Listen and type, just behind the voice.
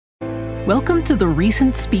Welcome to the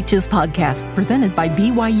Recent Speeches podcast presented by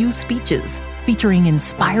BYU Speeches, featuring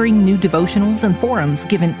inspiring new devotionals and forums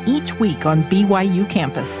given each week on BYU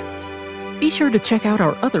campus. Be sure to check out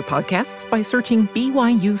our other podcasts by searching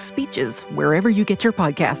BYU Speeches wherever you get your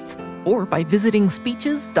podcasts, or by visiting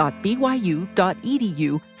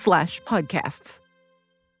speeches.byu.edu/podcasts.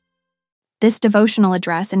 This devotional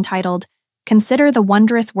address entitled, Consider the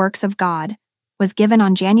Wondrous Works of God, was given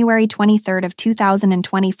on January 23rd of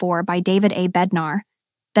 2024 by David A. Bednar,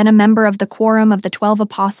 then a member of the Quorum of the 12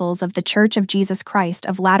 Apostles of the Church of Jesus Christ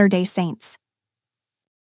of Latter-day Saints.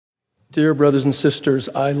 Dear brothers and sisters,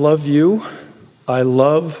 I love you. I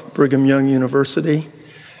love Brigham Young University,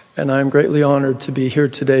 and I'm greatly honored to be here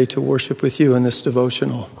today to worship with you in this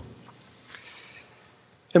devotional.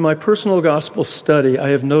 In my personal gospel study, I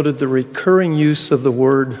have noted the recurring use of the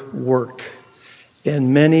word work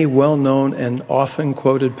in many well-known and often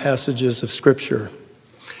quoted passages of Scripture.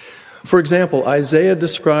 For example, Isaiah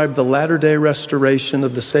described the latter-day restoration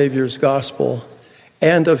of the Savior's gospel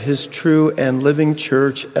and of his true and living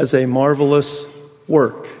church as a marvelous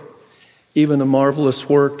work, even a marvelous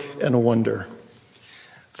work and a wonder.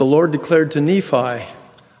 The Lord declared to Nephi,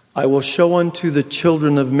 I will show unto the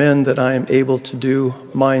children of men that I am able to do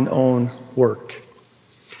mine own work.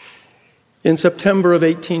 In September of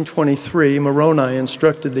 1823, Moroni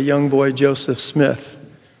instructed the young boy Joseph Smith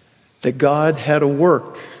that God had a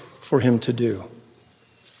work for him to do.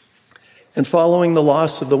 And following the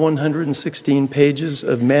loss of the 116 pages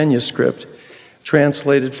of manuscript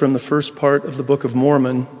translated from the first part of the Book of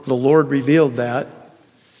Mormon, the Lord revealed that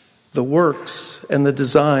the works and the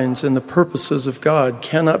designs and the purposes of God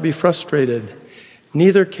cannot be frustrated,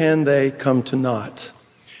 neither can they come to naught.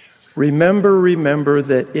 Remember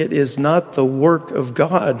that it is not the work of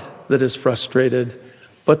God that is frustrated,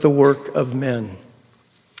 but the work of men.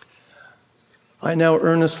 I now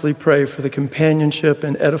earnestly pray for the companionship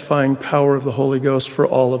and edifying power of the Holy Ghost for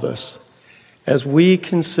all of us as we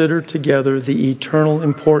consider together the eternal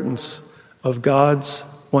importance of God's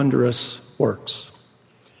wondrous works.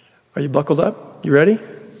 Are you buckled up? You ready?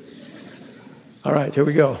 All right, here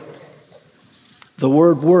we go. The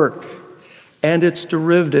word work and its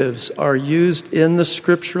derivatives are used in the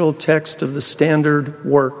scriptural text of the standard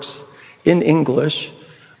works in English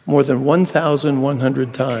more than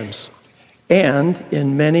 1,100 times, and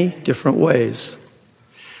in many different ways.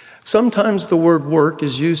 Sometimes the word work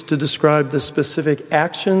is used to describe the specific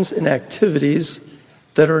actions and activities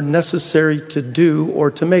that are necessary to do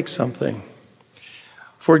or to make something.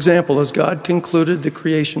 For example, as God concluded the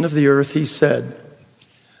creation of the earth, he said,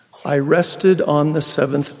 I rested on the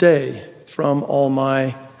seventh day from all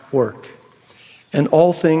my work, and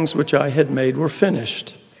all things which I had made were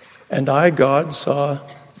finished. And I, God, saw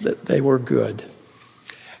that they were good.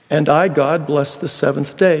 And I, God, blessed the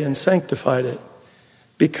seventh day and sanctified it,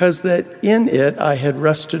 because that in it I had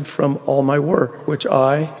rested from all my work, which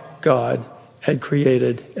I, God, had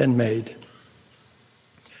created and made.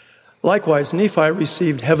 Likewise, Nephi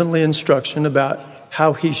received heavenly instruction about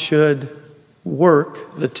how he should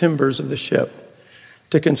work the timbers of the ship,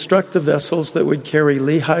 to construct the vessels that would carry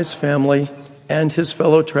Lehi's family and his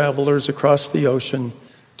fellow travelers across the ocean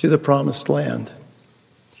to the promised land.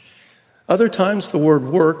 Other times, the word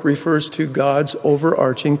work refers to God's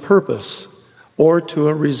overarching purpose or to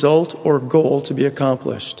a result or goal to be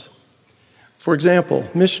accomplished. For example,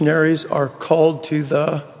 missionaries are called to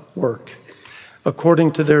the work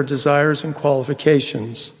according to their desires and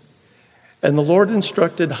qualifications. And the Lord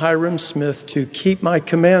instructed Hiram Smith to keep my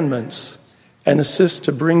commandments and assist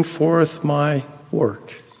to bring forth my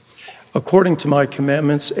work according to my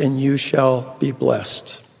commandments, and you shall be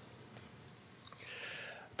blessed.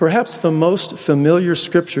 Perhaps the most familiar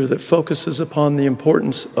scripture that focuses upon the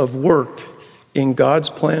importance of work in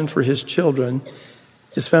God's plan for his children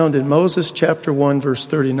is found in Moses chapter 1, verse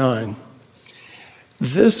 39.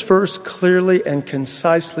 This verse clearly and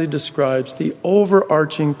concisely describes the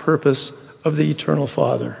overarching purpose of the eternal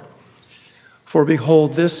Father. For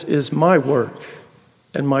behold, this is my work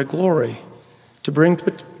and my glory, to bring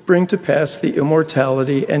to pass the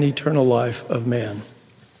immortality and eternal life of man.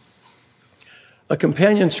 A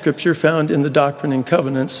companion scripture found in the Doctrine and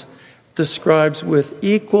Covenants describes with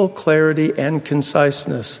equal clarity and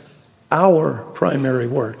conciseness our primary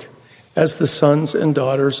work as the sons and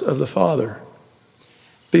daughters of the Father.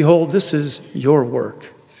 Behold, this is your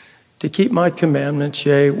work, to keep my commandments,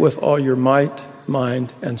 yea, with all your might,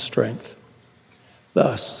 mind, and strength.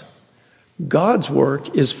 Thus, God's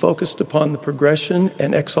work is focused upon the progression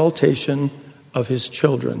and exaltation of his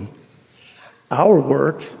children. Our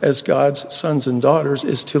work as God's sons and daughters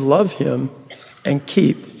is to love him and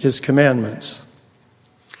keep his commandments.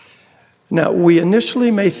 Now, we initially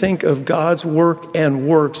may think of God's work and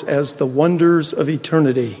works as the wonders of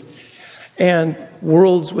eternity and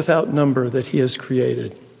worlds without number that he has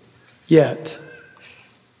created. Yet,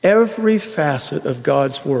 every facet of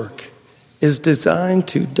God's work is designed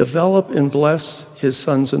to develop and bless his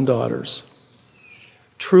sons and daughters.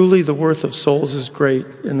 Truly, the worth of souls is great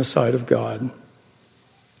in the sight of God.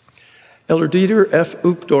 Elder Dieter F.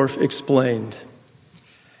 Uchtdorf explained,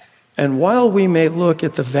 "And while we may look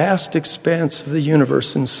at the vast expanse of the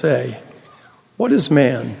universe and say, what is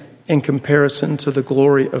man in comparison to the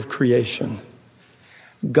glory of creation?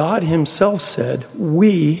 God himself said,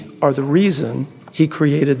 we are the reason he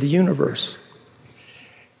created the universe."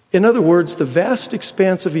 In other words, the vast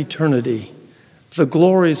expanse of eternity, the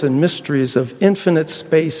glories and mysteries of infinite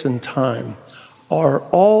space and time, are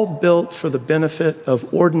all built for the benefit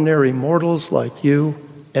of ordinary mortals like you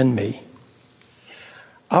and me.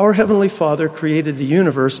 Our Heavenly Father created the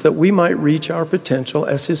universe that we might reach our potential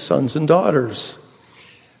as his sons and daughters.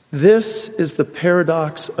 This is the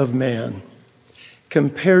paradox of man.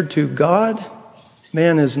 Compared to God,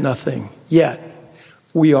 man is nothing, yet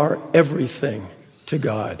we are everything to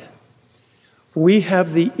God. We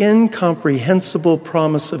have the incomprehensible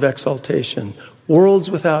promise of exaltation, worlds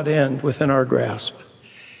without end within our grasp,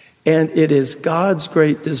 and it is God's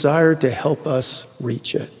great desire to help us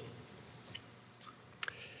reach it.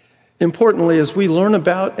 Importantly, as we learn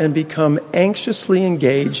about and become anxiously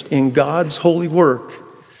engaged in God's holy work,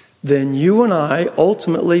 then you and I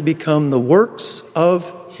ultimately become the works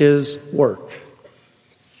of his work.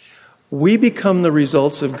 We become the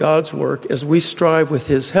results of God's work as we strive with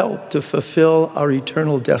his help to fulfill our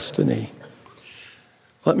eternal destiny.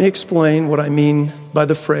 Let me explain what I mean by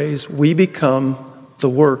the phrase, we become the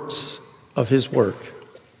works of his work.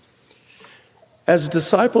 As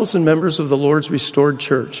disciples and members of the Lord's restored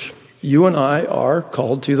church, you and I are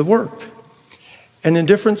called to the work. And in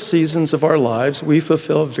different seasons of our lives, we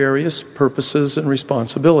fulfill various purposes and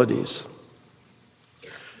responsibilities.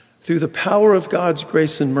 Through the power of God's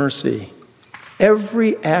grace and mercy,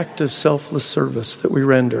 every act of selfless service that we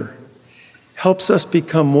render helps us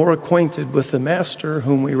become more acquainted with the Master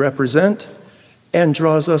whom we represent and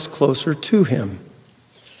draws us closer to him.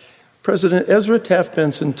 President Ezra Taft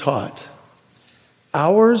Benson taught,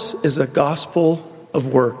 "Ours is a gospel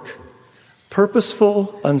of work,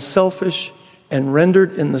 purposeful, unselfish, and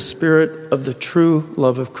rendered in the spirit of the true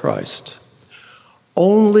love of Christ.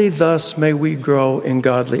 Only thus may we grow in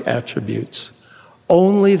godly attributes.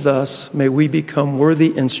 Only thus may we become worthy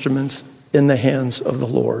instruments in the hands of the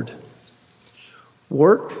Lord."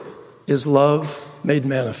 Work is love made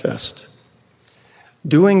manifest.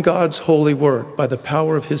 Doing God's holy work by the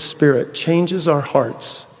power of his Spirit changes our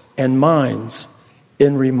hearts and minds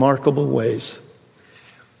in remarkable ways.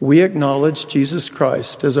 We acknowledge Jesus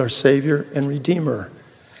Christ as our Savior and Redeemer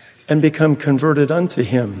and become converted unto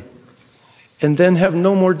him, and then have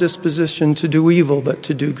no more disposition to do evil but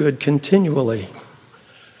to do good continually.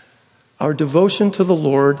 Our devotion to the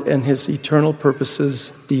Lord and his eternal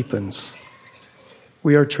purposes deepens.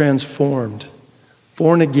 We are transformed,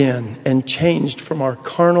 born again, and changed from our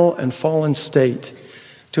carnal and fallen state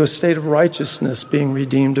to a state of righteousness, being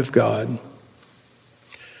redeemed of God.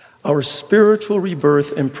 Our spiritual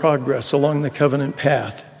rebirth and progress along the covenant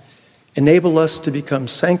path enable us to become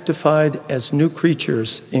sanctified as new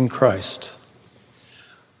creatures in Christ.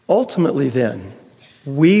 Ultimately, then,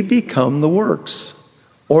 we become the works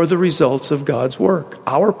or the results of God's work.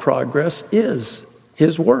 Our progress is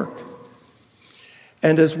his work.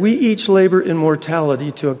 And as we each labor in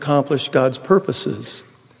mortality to accomplish God's purposes,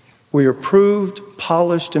 we are proved,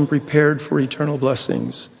 polished, and prepared for eternal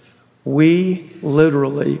blessings. We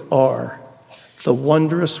literally are the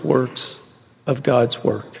wondrous works of God's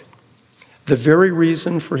work, the very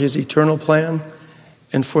reason for his eternal plan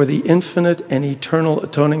and for the infinite and eternal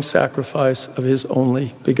atoning sacrifice of his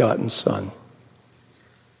only begotten Son.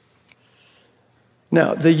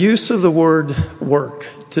 Now, the use of the word work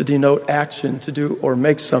to denote action, to do or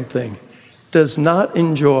make something, does not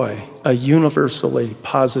enjoy a universally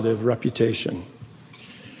positive reputation.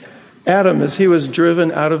 Adam, as he was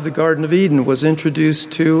driven out of the Garden of Eden, was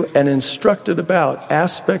introduced to and instructed about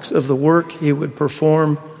aspects of the work he would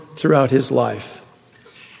perform throughout his life.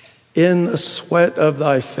 "In the sweat of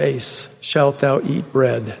thy face shalt thou eat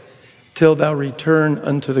bread, till thou return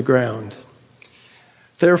unto the ground."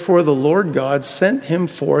 Therefore the Lord God sent him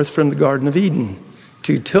forth from the Garden of Eden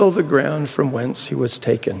to till the ground from whence he was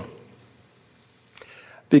taken.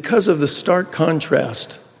 Because of the stark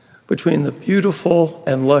contrast between the beautiful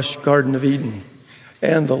and lush Garden of Eden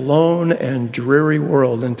and the lone and dreary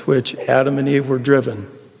world into which Adam and Eve were driven,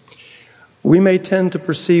 We may tend to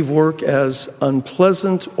perceive work as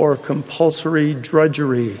unpleasant or compulsory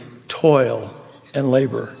drudgery, toil, and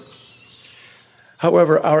labor.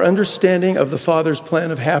 However, our understanding of the Father's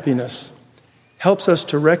plan of happiness helps us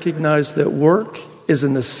to recognize that work is a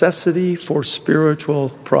necessity for spiritual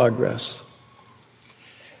progress.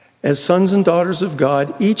 As sons and daughters of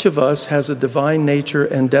God, each of us has a divine nature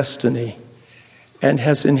and destiny and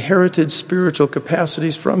has inherited spiritual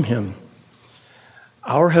capacities from Him.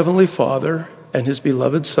 Our Heavenly Father and His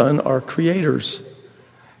beloved Son are creators,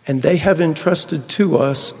 and they have entrusted to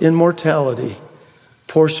us in mortality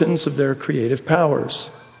portions of their creative powers.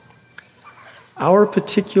 Our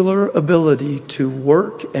particular ability to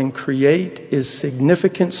work and create is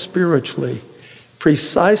significant spiritually,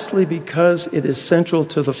 precisely because it is central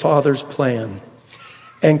to the Father's plan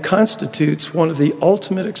and constitutes one of the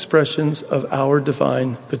ultimate expressions of our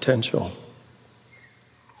divine potential.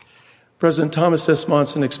 President Thomas S.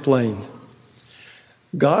 Monson explained,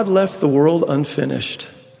 God left the world unfinished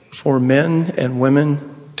for men and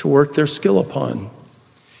women to work their skill upon.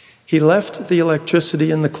 He left the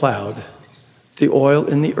electricity in the cloud, the oil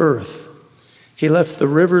in the earth. He left the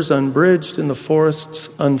rivers unbridged and the forests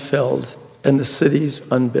unfelled and the cities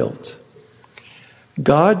unbuilt.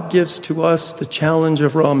 God gives to us the challenge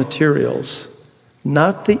of raw materials,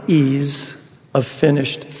 not the ease of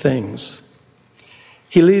finished things.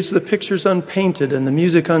 He leaves the pictures unpainted and the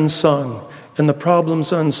music unsung and the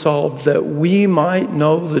problems unsolved that we might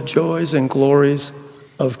know the joys and glories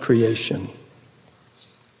of creation.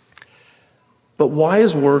 But why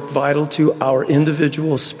is work vital to our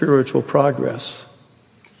individual spiritual progress?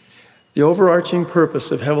 The overarching purpose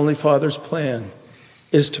of Heavenly Father's plan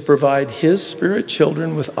is to provide His spirit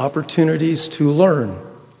children with opportunities to learn.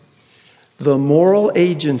 The moral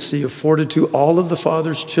agency afforded to all of the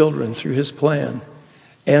Father's children through His plan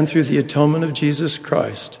and through the atonement of Jesus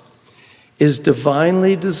Christ is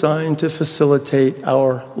divinely designed to facilitate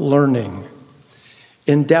our learning.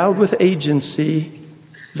 Endowed with agency,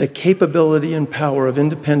 the capability and power of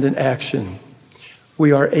independent action,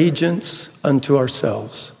 we are agents unto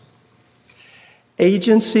ourselves.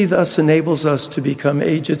 Agency thus enables us to become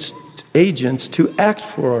agents to act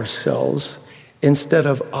for ourselves instead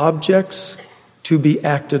of objects to be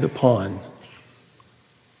acted upon.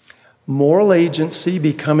 Moral agency,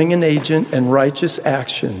 becoming an agent, and righteous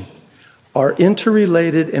action are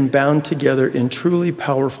interrelated and bound together in truly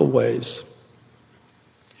powerful ways.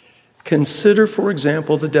 Consider, for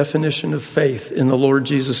example, the definition of faith in the Lord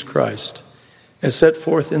Jesus Christ, as set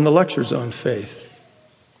forth in the lectures on faith.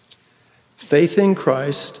 Faith in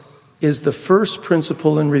Christ is the first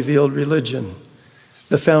principle in revealed religion,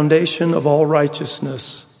 the foundation of all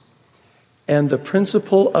righteousness, and the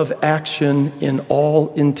principle of action in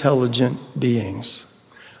all intelligent beings.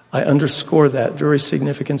 I underscore that very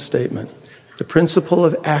significant statement. The principle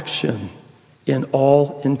of action in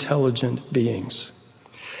all intelligent beings.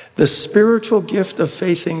 The spiritual gift of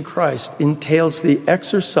faith in Christ entails the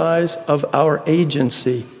exercise of our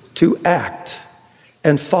agency to act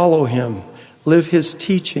and follow Him, live His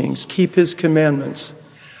teachings, keep His commandments,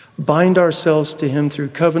 bind ourselves to Him through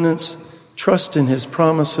covenants, trust in His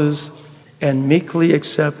promises, and meekly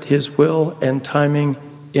accept His will and timing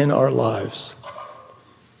in our lives.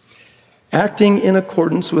 Acting in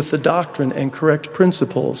accordance with the doctrine and correct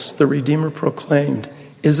principles the Redeemer proclaimed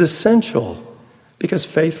is essential because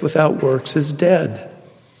faith without works is dead.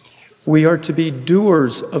 We are to be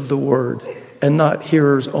doers of the word and not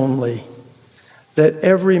hearers only, that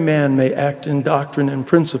every man may act in doctrine and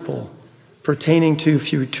principle pertaining to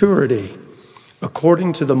futurity,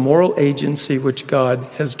 according to the moral agency which God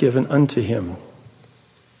has given unto him.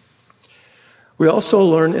 We also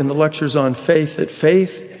learn in the lectures on faith that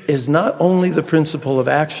faith is not only the principle of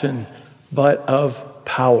action, but of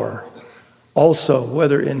power, also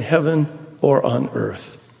whether in heaven or on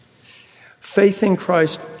earth. Faith in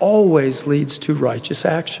Christ always leads to righteous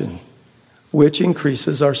action, which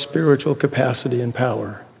increases our spiritual capacity and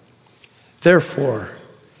power. Therefore,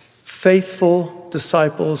 faithful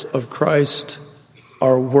disciples of Christ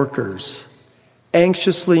are workers,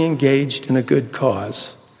 anxiously engaged in a good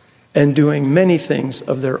cause, and doing many things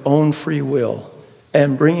of their own free will,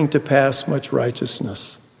 and bringing to pass much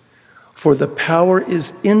righteousness. For the power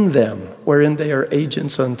is in them, wherein they are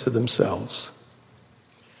agents unto themselves.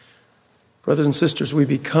 Brothers and sisters, we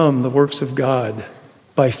become the works of God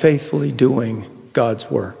by faithfully doing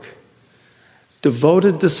God's work.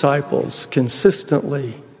 Devoted disciples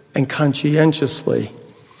consistently and conscientiously,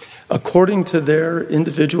 according to their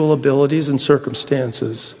individual abilities and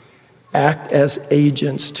circumstances, act as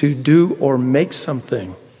agents to do or make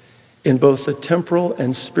something in both the temporal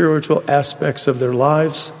and spiritual aspects of their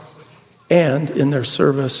lives and in their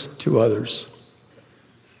service to others.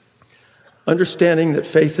 Understanding that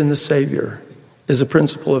faith in the Savior is a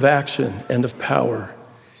principle of action and of power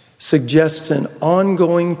suggests an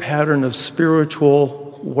ongoing pattern of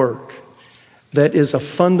spiritual work that is a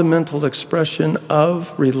fundamental expression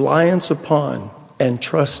of reliance upon and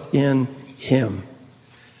trust in Him,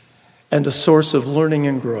 and a source of learning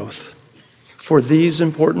and growth. For these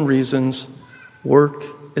important reasons, work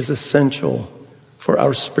is essential for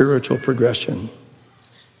our spiritual progression.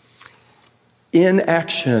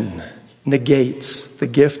 Inaction negates the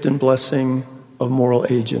gift and blessing of moral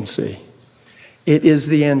agency. It is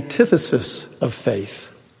the antithesis of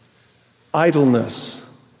faith. Idleness,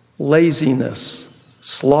 laziness,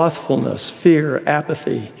 slothfulness, fear,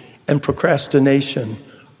 apathy, and procrastination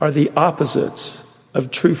are the opposites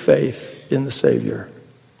of true faith in the Savior.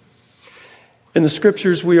 In the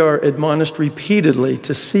Scriptures, we are admonished repeatedly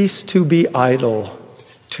to cease to be idle,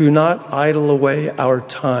 to not idle away our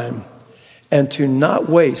time, and to not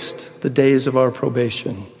waste the days of our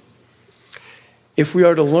probation. If we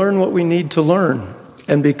are to learn what we need to learn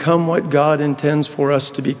and become what God intends for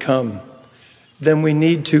us to become, then we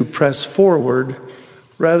need to press forward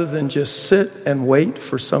rather than just sit and wait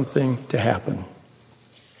for something to happen.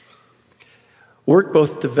 Work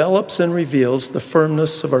both develops and reveals the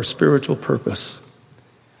firmness of our spiritual purpose.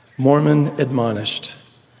 Mormon admonished,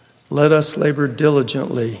 "Let us labor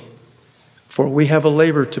diligently, for we have a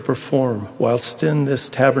labor to perform whilst in this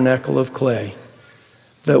tabernacle of clay,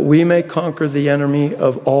 that we may conquer the enemy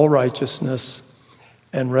of all righteousness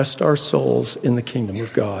and rest our souls in the kingdom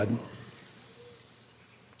of God."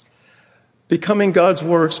 Becoming God's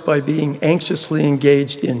works by being anxiously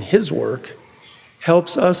engaged in His work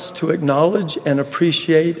helps us to acknowledge and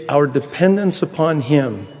appreciate our dependence upon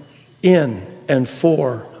Him in and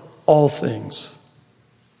for all things.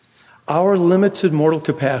 Our limited mortal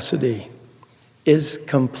capacity is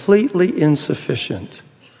completely insufficient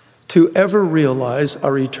to ever realize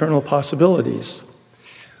our eternal possibilities.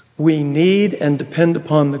 We need and depend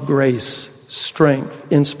upon the grace, strength,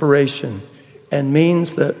 inspiration, and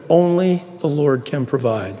means that only the Lord can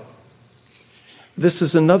provide. This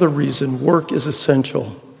is another reason work is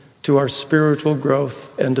essential to our spiritual growth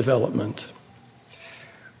and development.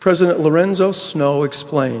 President Lorenzo Snow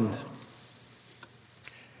explained,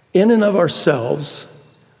 "In and of ourselves,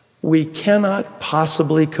 we cannot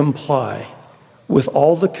possibly comply with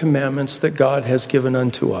all the commandments that God has given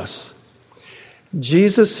unto us.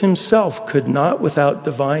 Jesus Himself could not, without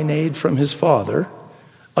divine aid from His Father,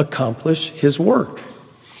 accomplish His work.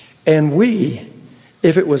 And we,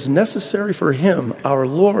 if it was necessary for Him, our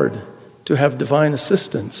Lord, to have divine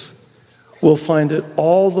assistance, will find it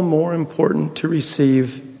all the more important to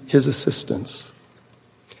receive His assistance.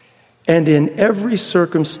 And in every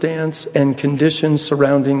circumstance and condition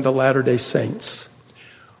surrounding the Latter-day Saints,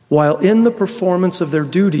 while in the performance of their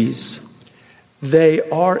duties, they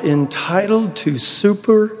are entitled to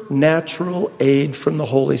supernatural aid from the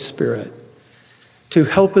Holy Spirit to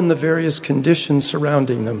help in the various conditions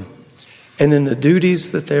surrounding them and in the duties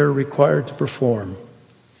that they are required to perform.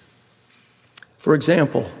 For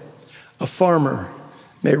example, a farmer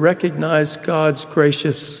may recognize God's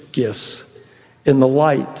gracious gifts in the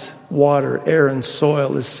light, water, air, and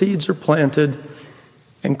soil as seeds are planted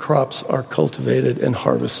and crops are cultivated and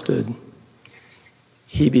harvested.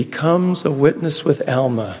 He becomes a witness with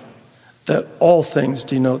Alma that all things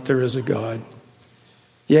denote there is a God.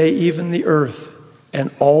 Yea, even the earth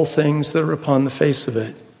and all things that are upon the face of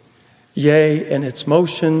it. Yea, and its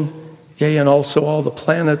motion, yea, and also all the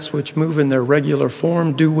planets which move in their regular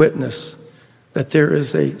form do witness that there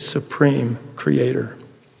is a supreme creator."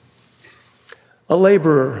 A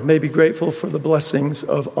laborer may be grateful for the blessings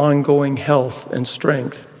of ongoing health and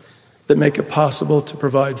strength that make it possible to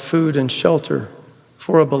provide food and shelter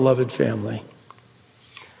for a beloved family.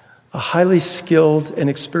 A highly skilled and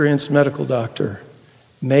experienced medical doctor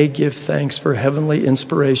may give thanks for heavenly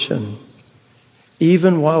inspiration,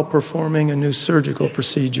 even while performing a new surgical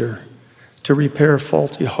procedure to repair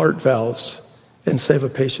faulty heart valves and save a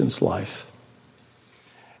patient's life.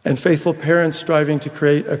 And faithful parents striving to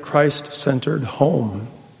create a Christ-centered home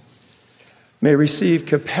may receive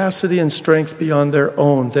capacity and strength beyond their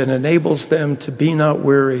own that enables them to be not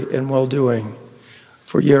weary in well-doing,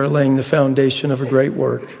 for ye are laying the foundation of a great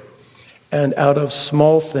work, and out of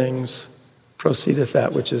small things proceedeth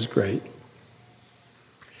that which is great.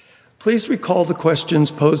 Please recall the questions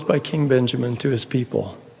posed by King Benjamin to his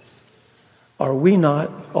people. Are we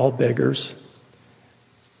not all beggars?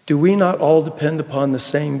 Do we not all depend upon the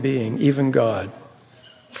same being, even God,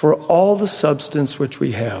 for all the substance which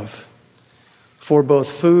we have, for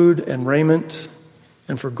both food and raiment,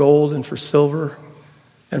 and for gold and for silver,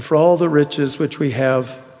 and for all the riches which we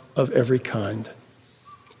have of every kind.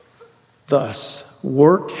 Thus,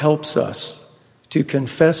 work helps us to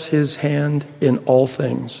confess his hand in all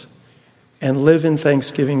things and live in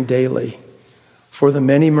thanksgiving daily for the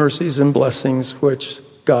many mercies and blessings which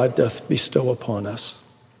God doth bestow upon us.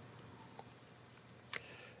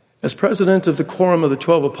 As president of the Quorum of the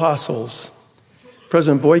 12 Apostles,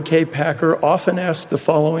 President Boyd K. Packer often asked the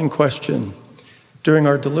following question during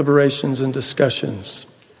our deliberations and discussions: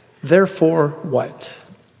 therefore, what?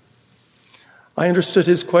 I understood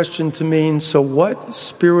his question to mean, so what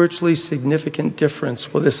spiritually significant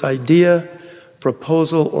difference will this idea,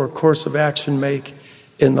 proposal, or course of action make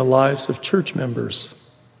in the lives of church members?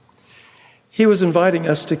 He was inviting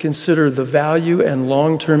us to consider the value and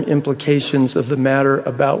long-term implications of the matter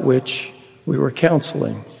about which we were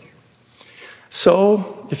counseling.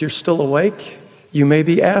 So, if you're still awake, you may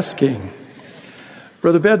be asking,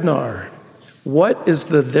 Brother Bednar, what is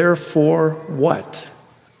the therefore what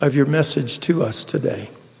of your message to us today?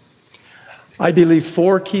 I believe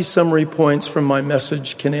 4 key summary points from my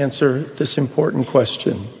message can answer this important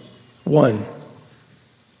question. 1,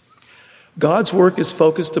 God's work is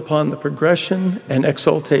focused upon the progression and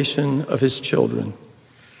exaltation of his children.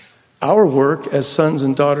 Our work as sons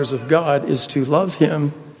and daughters of God is to love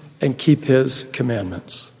him and keep his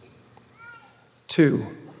commandments. 2,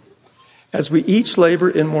 as we each labor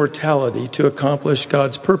in mortality to accomplish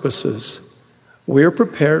God's purposes, we are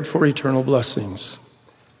prepared for eternal blessings.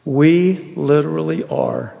 We literally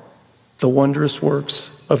are the wondrous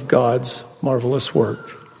works of God's marvelous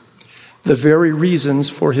work, the very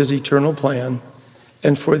reasons for his eternal plan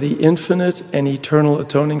and for the infinite and eternal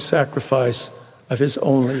atoning sacrifice of his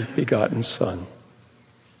only begotten Son.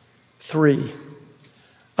 3,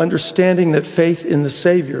 understanding that faith in the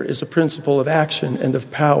Savior is a principle of action and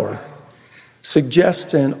of power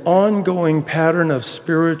suggests an ongoing pattern of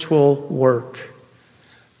spiritual work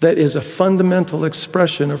that is a fundamental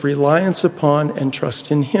expression of reliance upon and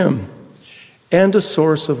trust in him, and a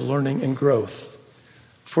source of learning and growth.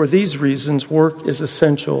 For these reasons, work is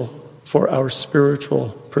essential for our spiritual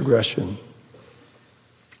progression.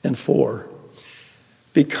 And 4,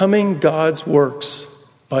 becoming God's works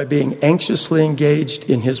by being anxiously engaged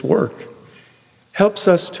in his work helps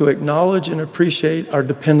us to acknowledge and appreciate our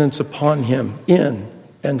dependence upon him in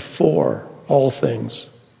and for all things.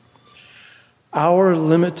 Our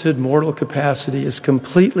limited mortal capacity is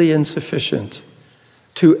completely insufficient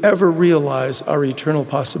to ever realize our eternal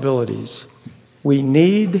possibilities. We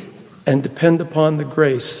need and depend upon the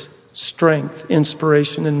grace, strength,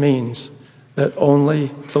 inspiration, and means that only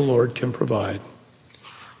the Lord can provide.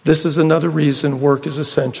 This is another reason work is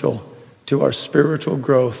essential to our spiritual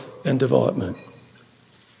growth and development.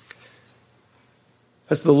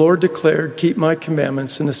 As the Lord declared, keep my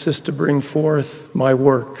commandments and assist to bring forth my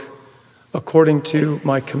work according to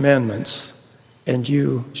my commandments, and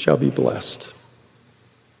you shall be blessed.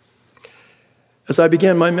 As I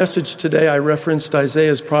began my message today, I referenced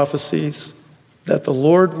Isaiah's prophecies that the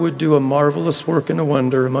Lord would do a marvelous work and a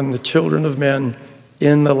wonder among the children of men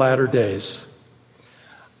in the latter days.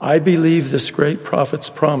 I believe this great prophet's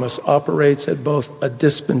promise operates at both a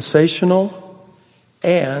dispensational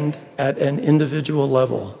and at an individual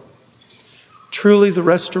level. Truly, the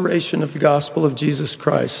restoration of the gospel of Jesus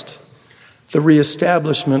Christ, the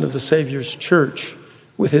reestablishment of the Savior's church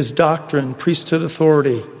with his doctrine, priesthood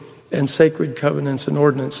authority, and sacred covenants and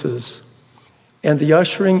ordinances, and the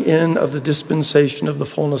ushering in of the dispensation of the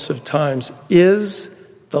fullness of times is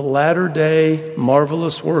the latter-day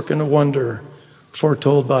marvelous work and a wonder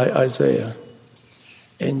foretold by Isaiah.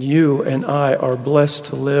 And you and I are blessed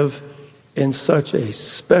to live in such a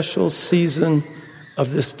special season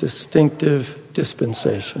of this distinctive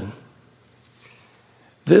dispensation.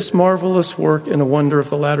 This marvelous work and a wonder of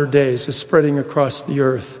the latter days is spreading across the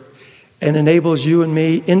earth and enables you and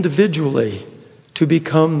me individually to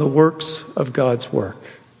become the works of God's work,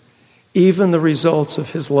 even the results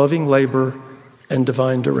of his loving labor and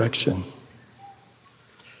divine direction.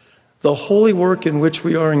 The holy work in which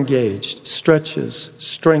we are engaged stretches,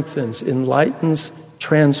 strengthens, enlightens,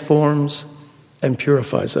 transforms, and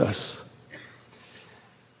purifies us.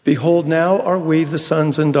 Behold, now are we the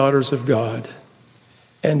sons and daughters of God,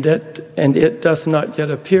 and it doth not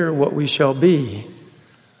yet appear what we shall be.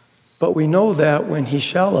 But we know that when he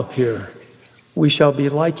shall appear, we shall be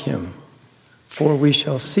like him, for we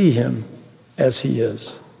shall see him as he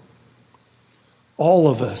is. All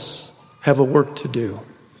of us have a work to do.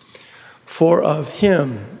 For of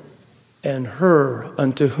him and her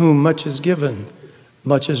unto whom much is given,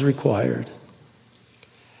 much is required.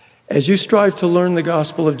 As you strive to learn the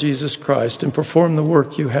gospel of Jesus Christ and perform the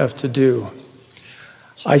work you have to do,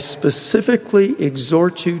 I specifically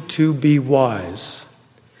exhort you to be wise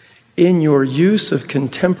in your use of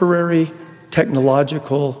contemporary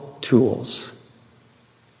technological tools.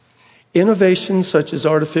 Innovations such as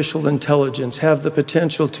artificial intelligence have the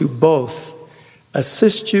potential to both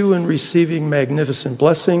assist you in receiving magnificent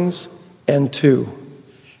blessings and to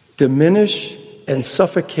diminish and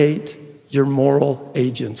suffocate your moral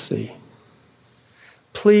agency.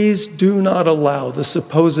 Please do not allow the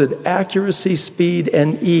supposed accuracy, speed,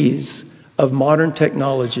 and ease of modern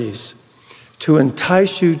technologies to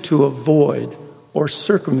entice you to avoid or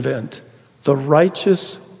circumvent the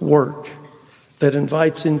righteous work that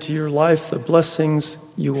invites into your life the blessings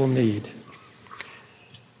you will need.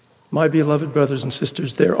 My beloved brothers and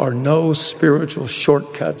sisters, there are no spiritual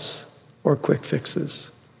shortcuts or quick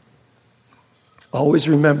fixes. Always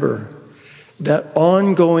remember that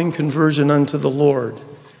ongoing conversion unto the Lord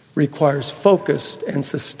requires focused and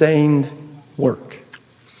sustained work.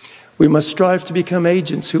 We must strive to become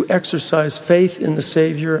agents who exercise faith in the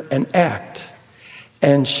Savior and act,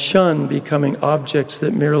 and shun becoming objects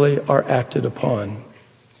that merely are acted upon.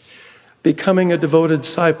 Becoming a devoted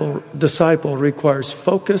disciple requires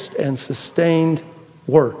focused and sustained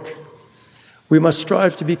work. We must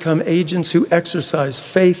strive to become agents who exercise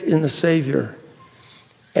faith in the Savior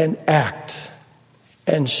and act,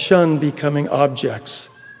 and shun becoming objects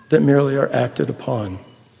that merely are acted upon.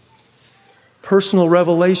 Personal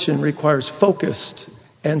revelation requires focused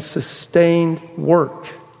and sustained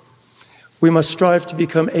work. We must strive to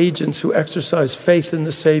become agents who exercise faith in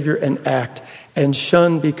the Savior and act, and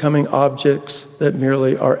shun becoming objects that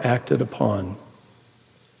merely are acted upon.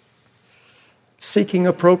 Seeking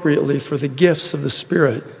appropriately for the gifts of the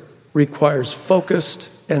Spirit requires focused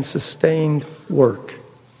and sustained work.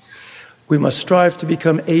 We must strive to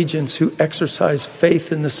become agents who exercise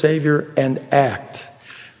faith in the Savior and act,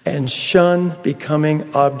 and shun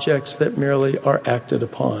becoming objects that merely are acted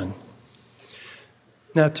upon.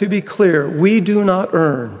 Now, to be clear, we do not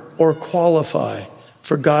earn or qualify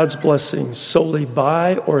for God's blessings solely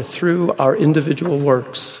by or through our individual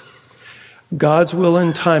works. God's will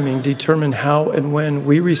and timing determine how and when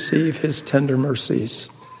we receive His tender mercies.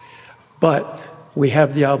 But we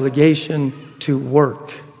have the obligation to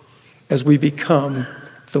work as we become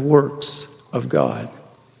the works of God.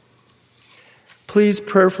 Please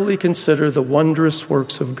prayerfully consider the wondrous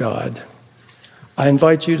works of God. I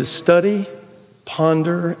invite you to study,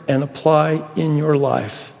 ponder, and apply in your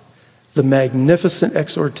life the magnificent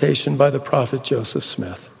exhortation by the prophet Joseph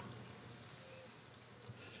Smith.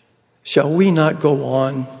 Shall we not go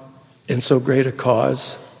on in so great a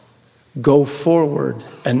cause? Go forward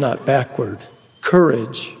and not backward.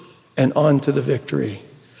 Courage and on to the victory.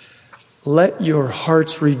 Let your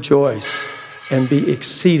hearts rejoice and be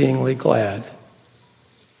exceedingly glad.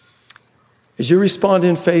 As you respond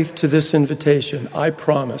in faith to this invitation, I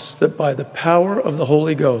promise that by the power of the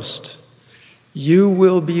Holy Ghost, you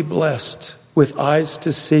will be blessed with eyes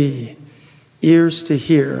to see, ears to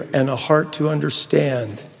hear, and a heart to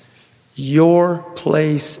understand your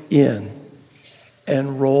place in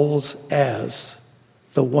and roles as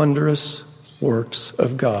the wondrous works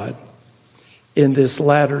of God in this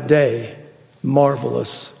latter day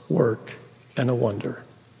marvelous work and a wonder.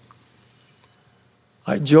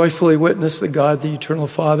 I joyfully witness that God, the Eternal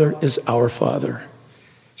Father, is our Father.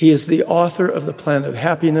 He is the author of the plan of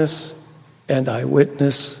happiness, and I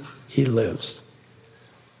witness He lives.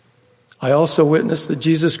 I also witness that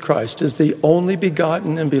Jesus Christ is the only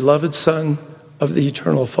begotten and beloved Son of the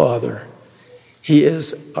Eternal Father. He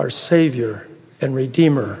is our Savior and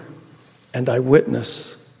Redeemer, and I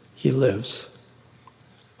witness He lives.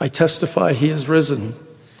 I testify He is risen,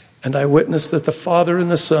 and I witness that the Father and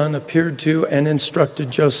the Son appeared to and instructed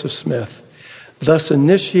Joseph Smith, thus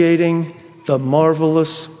initiating the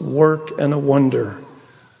marvelous work and a wonder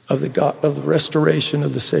of the restoration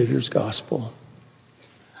of the Savior's gospel.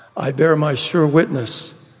 I bear my sure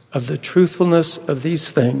witness of the truthfulness of these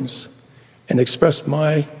things and express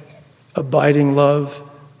my abiding love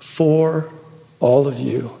for all of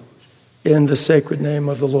you. In the sacred name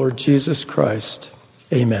of the Lord Jesus Christ.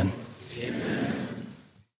 Amen.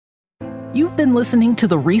 You've been listening to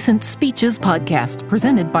the Recent Speeches podcast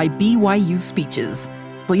presented by BYU Speeches.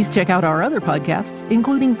 Please check out our other podcasts,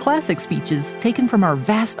 including classic speeches taken from our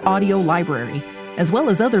vast audio library, as well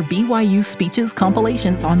as other BYU Speeches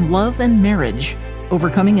compilations on love and marriage,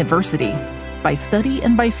 overcoming adversity, by study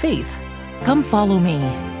and by faith. Come follow me,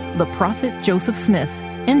 the prophet Joseph Smith,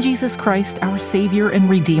 and Jesus Christ, our Savior and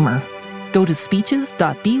Redeemer. Go to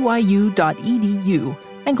speeches.byu.edu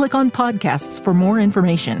and click on podcasts for more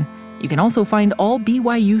information. You can also find all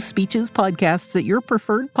BYU Speeches podcasts at your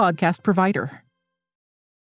preferred podcast provider.